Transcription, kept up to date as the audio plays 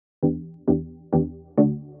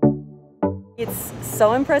It's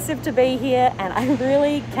so impressive to be here, and I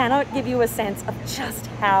really cannot give you a sense of just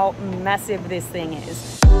how massive this thing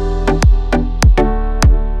is.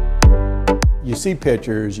 You see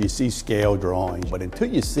pictures, you see scale drawings, but until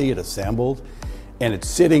you see it assembled and it's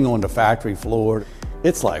sitting on the factory floor,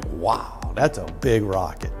 it's like, wow, that's a big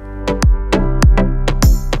rocket.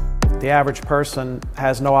 The average person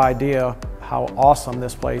has no idea how awesome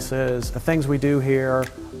this place is. The things we do here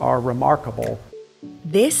are remarkable.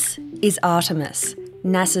 This is Artemis,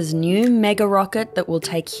 NASA's new mega rocket that will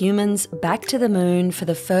take humans back to the moon for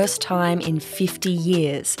the first time in 50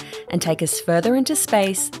 years and take us further into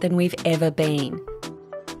space than we've ever been.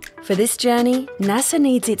 For this journey, NASA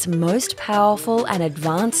needs its most powerful and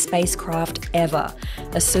advanced spacecraft ever,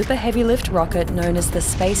 a super heavy lift rocket known as the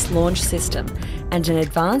Space Launch System, and an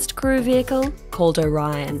advanced crew vehicle called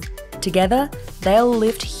Orion. Together, they'll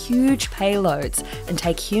lift huge payloads and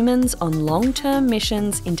take humans on long-term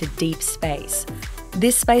missions into deep space.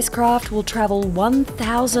 This spacecraft will travel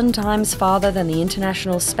 1,000 times farther than the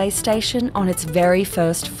International Space Station on its very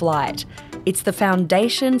first flight. It's the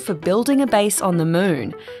foundation for building a base on the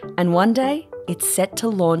moon, and one day, it's set to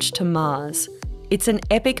launch to Mars. It's an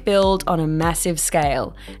epic build on a massive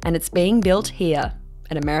scale, and it's being built here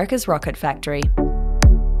at America's rocket factory.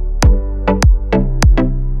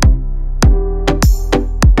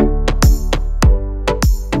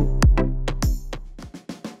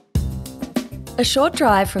 A short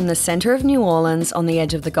drive from the centre of New Orleans on the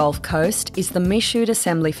edge of the Gulf Coast is the Michoud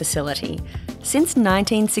assembly facility. Since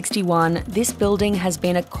 1961, this building has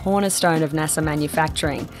been a cornerstone of NASA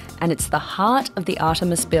manufacturing, and it's the heart of the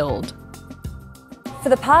Artemis build. For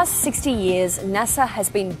the past 60 years, NASA has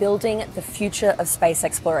been building the future of space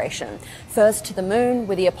exploration. First to the moon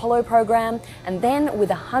with the Apollo program, and then with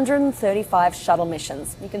 135 shuttle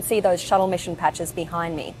missions. You can see those shuttle mission patches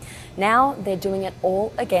behind me. Now they're doing it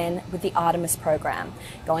all again with the Artemis program,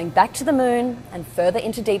 going back to the moon and further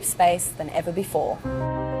into deep space than ever before.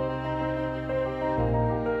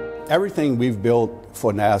 Everything we've built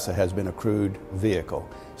for NASA has been a crewed vehicle.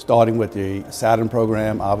 Starting with the Saturn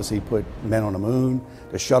program, obviously put men on the moon.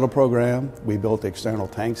 The shuttle program, we built the external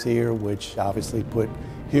tanks here, which obviously put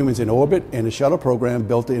humans in orbit. And the shuttle program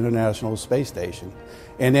built the International Space Station.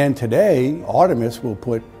 And then today, Artemis will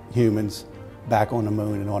put humans back on the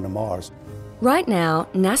moon and on to Mars. Right now,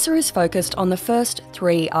 NASA is focused on the first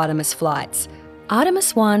 3 Artemis flights.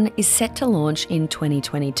 Artemis 1 is set to launch in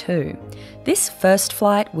 2022. This first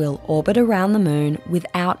flight will orbit around the moon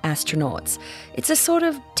without astronauts. It's a sort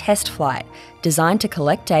of test flight designed to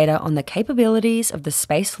collect data on the capabilities of the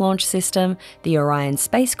Space Launch System, the Orion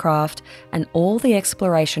spacecraft, and all the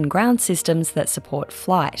exploration ground systems that support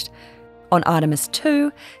flight. On Artemis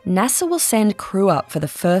 2, NASA will send crew up for the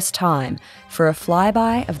first time for a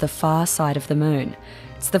flyby of the far side of the moon.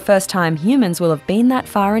 It's the first time humans will have been that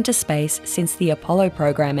far into space since the Apollo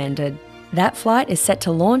program ended. That flight is set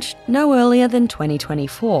to launch no earlier than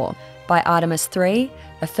 2024. By Artemis 3,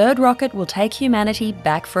 a third rocket will take humanity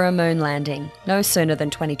back for a moon landing, no sooner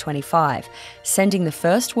than 2025, sending the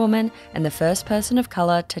first woman and the first person of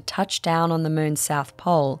colour to touch down on the moon's south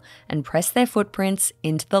pole and press their footprints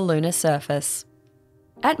into the lunar surface.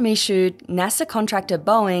 At Michoud, NASA contractor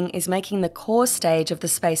Boeing is making the core stage of the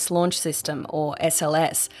Space Launch System, or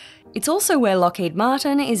SLS. It's also where Lockheed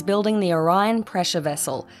Martin is building the Orion pressure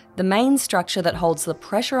vessel, the main structure that holds the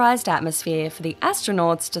pressurized atmosphere for the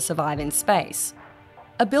astronauts to survive in space.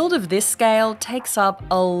 A build of this scale takes up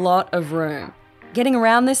a lot of room. Getting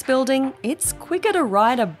around this building, it's quicker to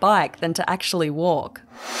ride a bike than to actually walk.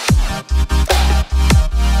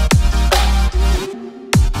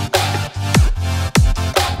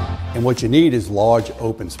 And what you need is large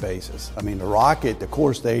open spaces. I mean, the rocket, the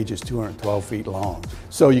core stage is 212 feet long.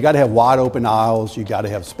 So you got to have wide open aisles, you got to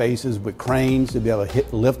have spaces with cranes to be able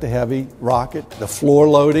to lift a heavy rocket. The floor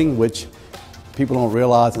loading, which people don't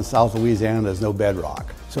realize in South Louisiana, there's no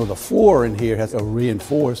bedrock. So the floor in here has to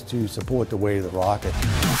reinforce to support the weight of the rocket.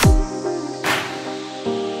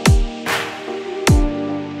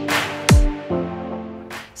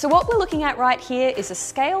 So what we're looking at right here is a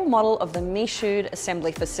scale model of the Michoud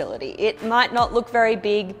assembly facility. It might not look very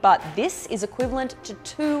big, but this is equivalent to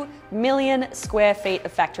 2 million square feet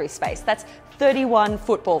of factory space. That's 31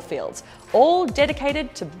 football fields, all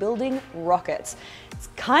dedicated to building rockets. It's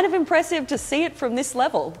kind of impressive to see it from this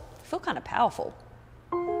level. I feel kind of powerful.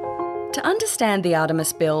 To understand the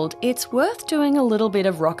Artemis build, it's worth doing a little bit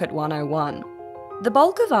of Rocket 101. The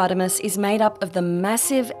bulk of Artemis is made up of the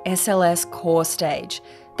massive SLS core stage.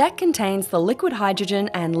 That contains the liquid hydrogen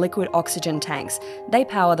and liquid oxygen tanks. They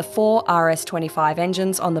power the 4 RS-25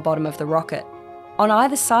 engines on the bottom of the rocket. On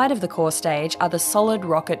either side of the core stage are the solid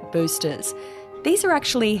rocket boosters. These are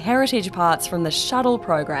actually heritage parts from the shuttle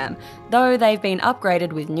program, though they've been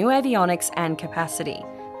upgraded with new avionics and capacity.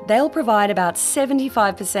 They'll provide about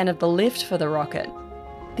 75% of the lift for the rocket.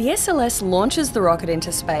 The SLS launches the rocket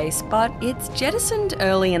into space, but it's jettisoned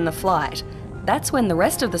early in the flight. That's when the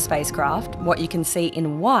rest of the spacecraft, what you can see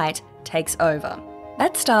in white, takes over.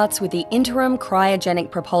 That starts with the Interim Cryogenic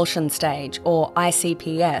Propulsion Stage, or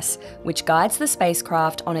ICPS, which guides the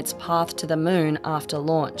spacecraft on its path to the Moon after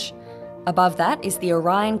launch. Above that is the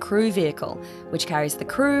Orion Crew Vehicle, which carries the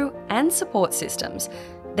crew and support systems.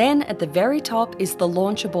 Then at the very top is the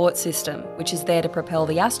Launch Abort System, which is there to propel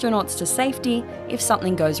the astronauts to safety if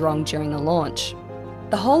something goes wrong during the launch.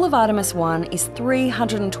 The whole of Artemis 1 is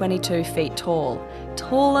 322 feet tall,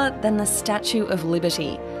 taller than the Statue of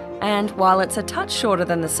Liberty. And while it's a touch shorter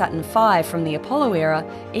than the Saturn V from the Apollo era,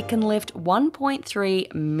 it can lift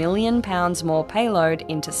 1.3 million pounds more payload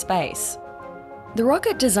into space. The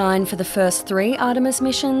rocket design for the first 3 Artemis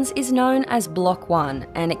missions is known as Block 1,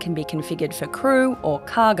 and it can be configured for crew or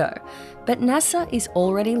cargo. But NASA is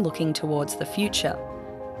already looking towards the future.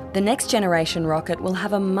 The next generation rocket will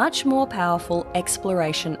have a much more powerful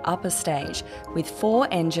exploration upper stage, with 4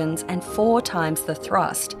 engines and 4 times the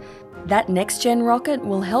thrust. That next-gen rocket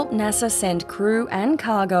will help NASA send crew and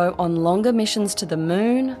cargo on longer missions to the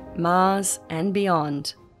Moon, Mars, and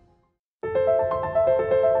beyond.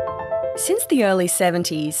 Since the early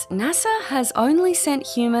 70s, NASA has only sent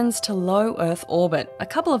humans to low Earth orbit, a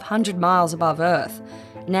couple of 100 miles above Earth.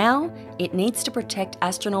 Now, it needs to protect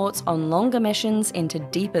astronauts on longer missions into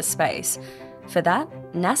deeper space. For that,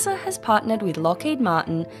 NASA has partnered with Lockheed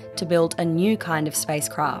Martin to build a new kind of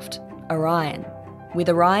spacecraft, Orion. With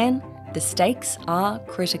Orion, the stakes are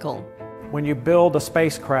critical. When you build a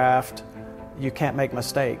spacecraft, you can't make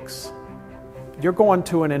mistakes. You're going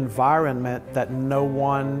to an environment that no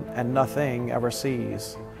one and nothing ever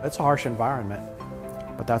sees. It's a harsh environment,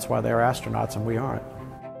 but that's why they're astronauts and we aren't.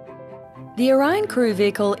 The Orion Crew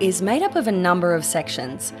Vehicle is made up of a number of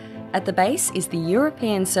sections. At the base is the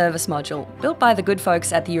European Service Module, built by the good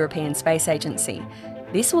folks at the European Space Agency.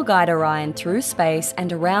 This will guide Orion through space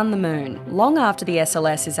and around the Moon, long after the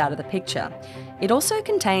SLS is out of the picture. It also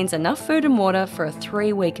contains enough food and water for a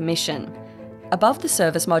 3-week mission. Above the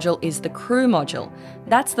service module is the crew module.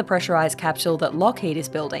 That's the pressurized capsule that Lockheed is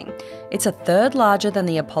building. It's a third larger than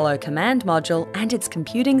the Apollo command module, and its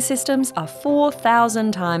computing systems are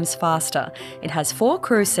 4,000 times faster. It has 4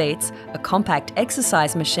 crew seats, a compact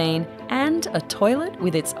exercise machine, and a toilet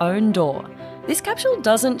with its own door. This capsule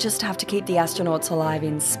doesn't just have to keep the astronauts alive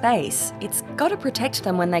in space, it's got to protect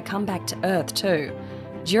them when they come back to Earth too.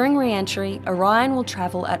 During re-entry, Orion will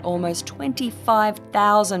travel at almost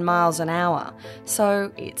 25,000 miles an hour,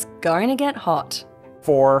 so it's going to get hot.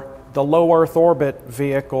 For the low Earth orbit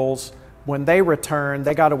vehicles, when they return,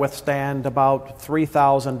 they got to withstand about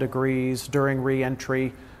 3,000 degrees during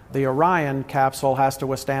re-entry. The Orion capsule has to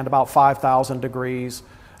withstand about 5,000 degrees.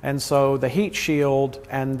 And so the heat shield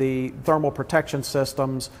and the thermal protection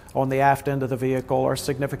systems on the aft end of the vehicle are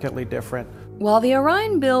significantly different. While the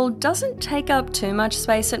Orion build doesn't take up too much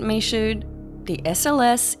space at Michoud, the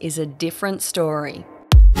SLS is a different story.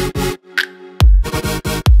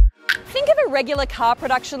 Think of a regular car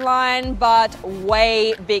production line, but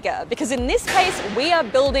way bigger. Because in this case, we are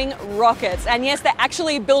building rockets. And yes, they're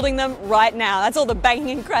actually building them right now. That's all the banging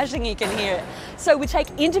and crashing you can hear. So we take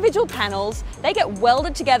individual panels, they get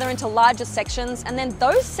welded together into larger sections, and then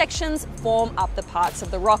those sections form up the parts of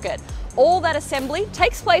the rocket. All that assembly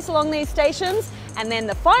takes place along these stations, and then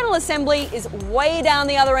the final assembly is way down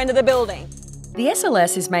the other end of the building. The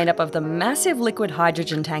SLS is made up of the massive liquid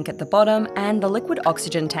hydrogen tank at the bottom and the liquid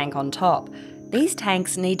oxygen tank on top. These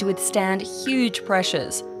tanks need to withstand huge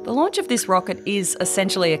pressures. The launch of this rocket is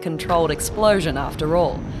essentially a controlled explosion after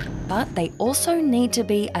all. But they also need to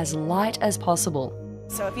be as light as possible.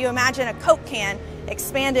 So if you imagine a Coke can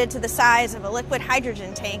expanded to the size of a liquid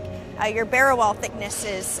hydrogen tank, your barrel wall thickness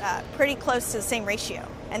is pretty close to the same ratio.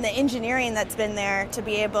 And the engineering that's been there to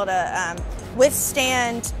be able to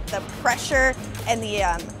withstand the pressure and the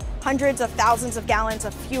hundreds of thousands of gallons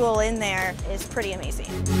of fuel in there is pretty amazing.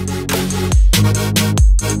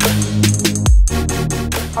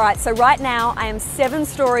 All right, so right now I am 7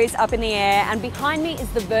 stories up in the air, and behind me is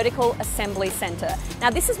the Vertical Assembly Center. Now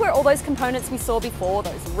this is where all those components we saw before,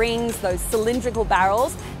 those rings, those cylindrical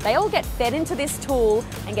barrels, they all get fed into this tool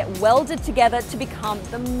and get welded together to become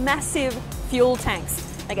the massive fuel tanks.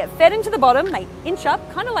 They get fed into the bottom, they inch up,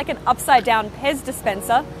 kind of like an upside down Pez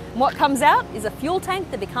dispenser, and what comes out is a fuel tank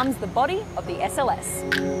that becomes the body of the SLS.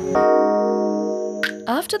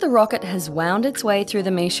 After the rocket has wound its way through the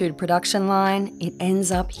Michoud production line, it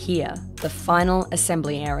ends up here, the final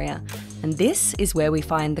assembly area. And this is where we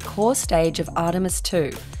find the core stage of Artemis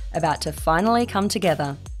 2, about to finally come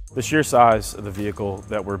together. The sheer size of the vehicle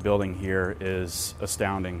that we're building here is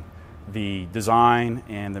astounding. The design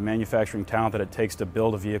and the manufacturing talent that it takes to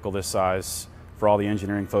build a vehicle this size for all the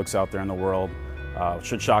engineering folks out there in the world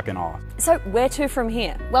should shock and awe. So where to from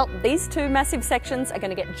here? Well, these two massive sections are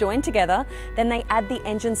going to get joined together, then they add the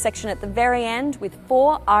engine section at the very end with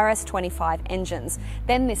 4 RS-25 engines.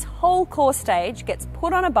 Then this whole core stage gets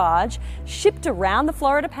put on a barge, shipped around the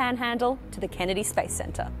Florida Panhandle to the Kennedy Space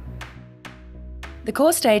Center. The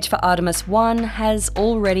core stage for Artemis 1 has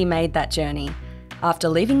already made that journey. After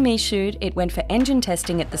leaving Michoud, it went for engine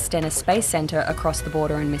testing at the Stennis Space Center across the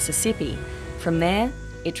border in Mississippi. From there,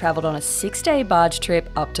 it travelled on a 6-day barge trip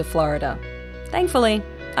up to Florida. Thankfully,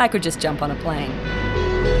 I could just jump on a plane.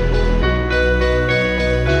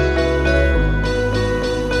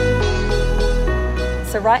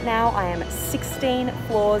 So right now I am 16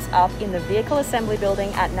 floors up in the vehicle assembly building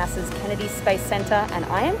at NASA's Kennedy Space Center, and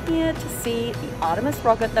I am here to see the Artemis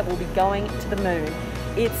rocket that will be going to the moon.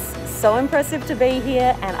 It's so impressive to be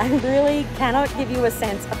here, and I really cannot give you a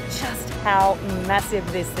sense of just how massive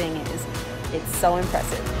this thing is. It's so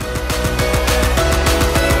impressive.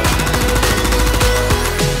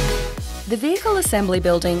 The vehicle assembly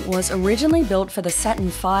building was originally built for the Saturn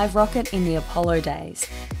V rocket in the Apollo days.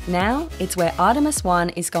 Now, it's where Artemis 1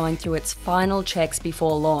 is going through its final checks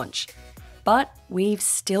before launch. But we've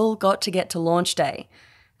still got to get to launch day.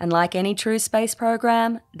 And like any true space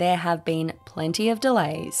program, there have been plenty of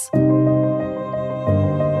delays.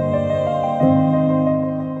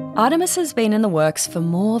 Artemis has been in the works for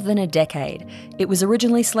more than a decade. It was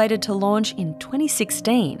originally slated to launch in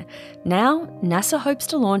 2016. Now, NASA hopes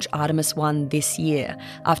to launch Artemis 1 this year,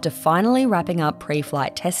 after finally wrapping up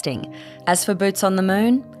pre-flight testing. As for boots on the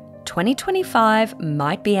moon, 2025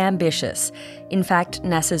 might be ambitious. In fact,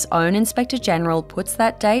 NASA's own Inspector General puts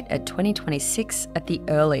that date at 2026 at the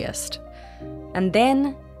earliest. And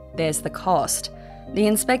then there's the cost. The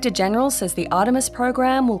Inspector General says the Artemis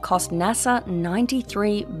program will cost NASA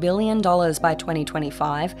 $93 billion by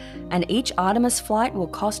 2025, and each Artemis flight will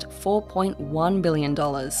cost $4.1 billion.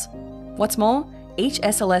 What's more, each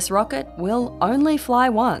SLS rocket will only fly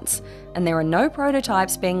once, and there are no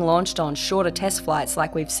prototypes being launched on shorter test flights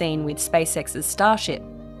like we've seen with SpaceX's Starship.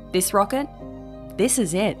 This rocket, this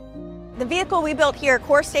is it. The vehicle we built here,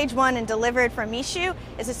 Core Stage 1 and delivered from Michoud,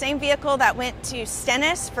 is the same vehicle that went to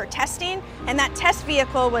Stennis for testing, and that test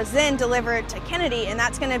vehicle was then delivered to Kennedy, and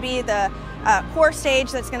that's going to be the core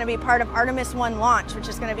stage that's going to be part of Artemis 1 launch, which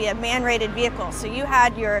is going to be a man-rated vehicle. So you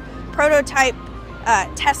had your prototype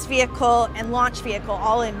test vehicle and launch vehicle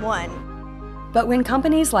all in one. But when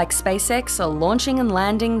companies like SpaceX are launching and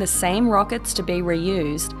landing the same rockets to be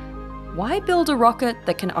reused, why build a rocket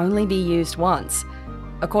that can only be used once?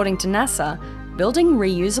 According to NASA, building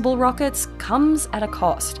reusable rockets comes at a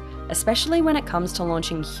cost, especially when it comes to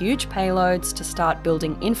launching huge payloads to start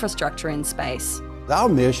building infrastructure in space. Our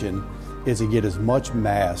mission is to get as much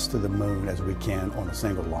mass to the moon as we can on a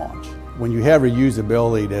single launch. When you have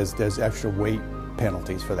reusability, there's extra weight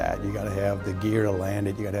penalties for that. You got to have the gear to land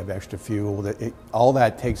it, you got to have extra fuel. All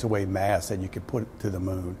that takes away mass that you could put to the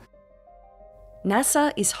moon.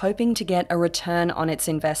 NASA is hoping to get a return on its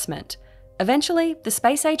investment. Eventually, the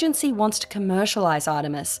space agency wants to commercialise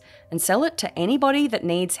Artemis and sell it to anybody that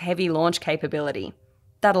needs heavy launch capability.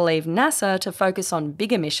 That'll leave NASA to focus on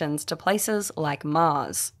bigger missions to places like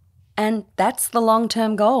Mars. And that's the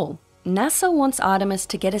long-term goal. NASA wants Artemis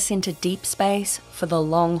to get us into deep space for the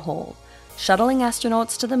long haul, shuttling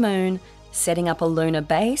astronauts to the moon, setting up a lunar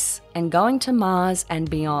base, and going to Mars and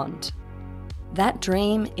beyond. That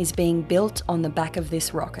dream is being built on the back of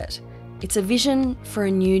this rocket. It's a vision for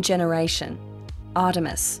a new generation.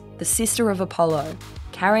 Artemis, the sister of Apollo,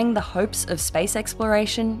 carrying the hopes of space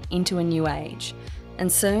exploration into a new age.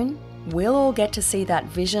 And soon, we'll all get to see that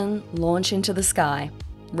vision launch into the sky,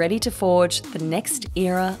 ready to forge the next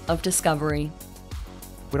era of discovery.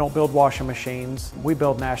 We don't build washing machines, we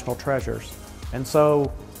build national treasures. And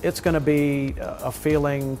so it's going to be a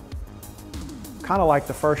feeling kind of like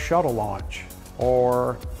the first shuttle launch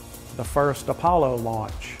or the first Apollo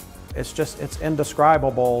launch. It's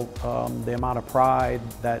indescribable, the amount of pride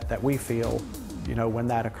that we feel, when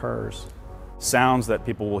that occurs. Sounds that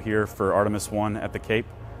people will hear for Artemis 1 at the Cape,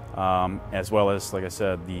 as well as, like I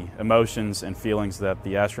said, the emotions and feelings that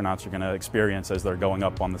the astronauts are going to experience as they're going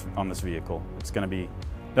up on this vehicle. It's going to be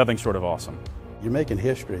nothing short of awesome. You're making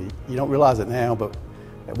history. You don't realize it now, but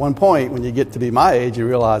at one point when you get to be my age, you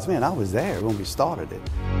realize, man, I was there when we started it.